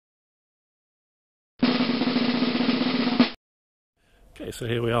Okay, so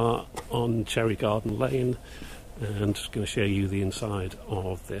here we are on Cherry Garden Lane, and just going to show you the inside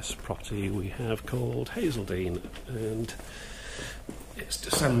of this property we have called Hazeldene, and it's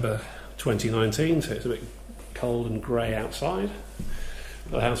December 2019, so it's a bit cold and grey outside,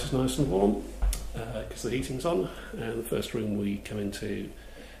 but the house is nice and warm because the heating's on. And the first room we come into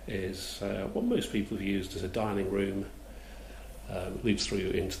is what most people have used as a dining room. It leads through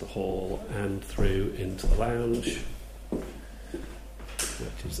into the hall and through into the lounge,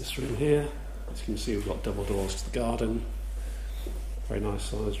 which is this room here. As you can see, we've got double doors to the garden. Very nice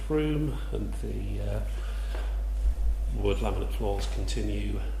sized room, and the wood laminate floors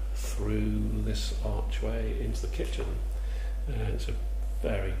continue through this archway into the kitchen. And it's a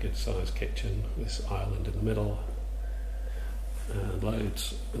very good sized kitchen, this island in the middle, and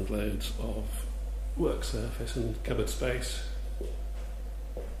loads of work surface and cupboard space.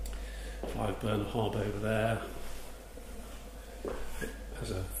 5-burner hob over there. Has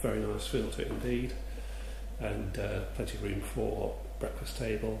a very nice feel to it indeed, and plenty of room for breakfast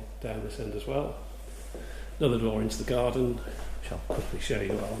table down this end as well. Another door into the garden, which I'll quickly show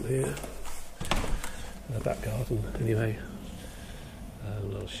you while I'm here. The back garden anyway. A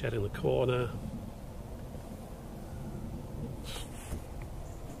little shed in the corner.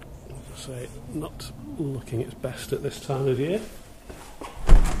 As I say, not looking its best at this time of year.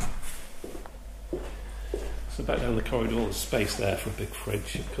 So back down the corridor, there's space there for a big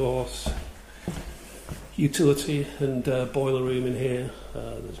fridge, of course. Utility and boiler room in here.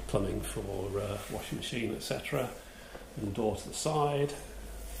 There's plumbing for washing machine, etc. And the door to the side.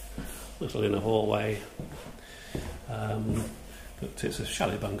 Little inner hallway. But it's a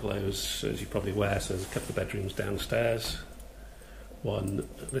chalet bungalow, as you're probably aware, so there's a couple of bedrooms downstairs. One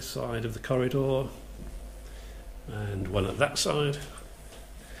at this side of the corridor, and one at that side.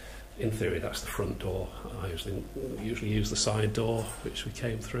 In theory, that's the front door. I usually use the side door, which we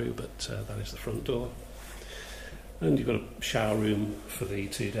came through, but that is the front door. And you've got a shower room for the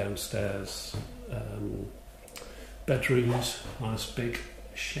two downstairs bedrooms. Nice big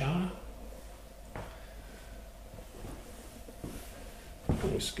shower.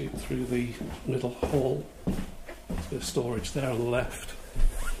 We scoot through the middle hall. There's a bit of storage there on the left.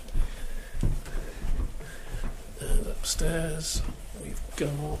 And upstairs we've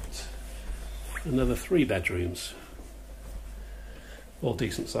got another 3 bedrooms, all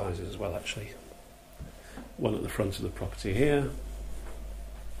decent sizes as well actually. One at the front of the property here.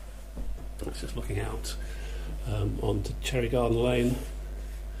 That's just looking out onto Cherry Garden Lane.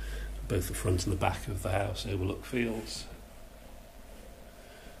 Both the front and the back of the house overlook fields.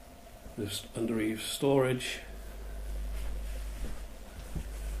 There's under-eave storage.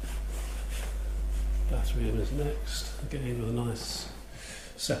 Bathroom is next, again with a nice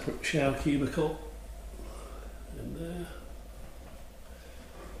separate shower cubicle in there.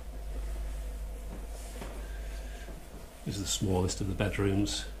 This is the smallest of the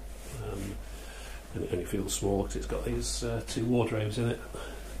bedrooms, and it only feels small because it's got these 2 wardrobes in it.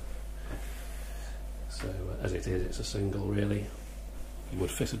 So as it is, it's a single really. You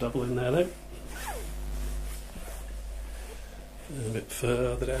would fit a double in there though. And a bit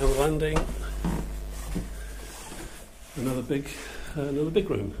further down the landing, another big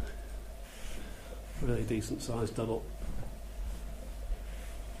room, really decent sized double.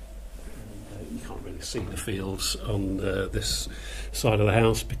 And, you can't really see the fields on this side of the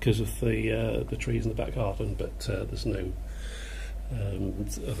house because of the trees in the back garden, but there's no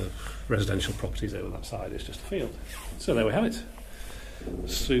other residential properties over that side. It's just a field. So there we have it.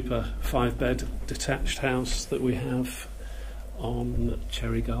 Super 5-bed detached house that we have on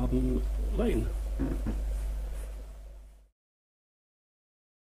Cherry Garden Lane.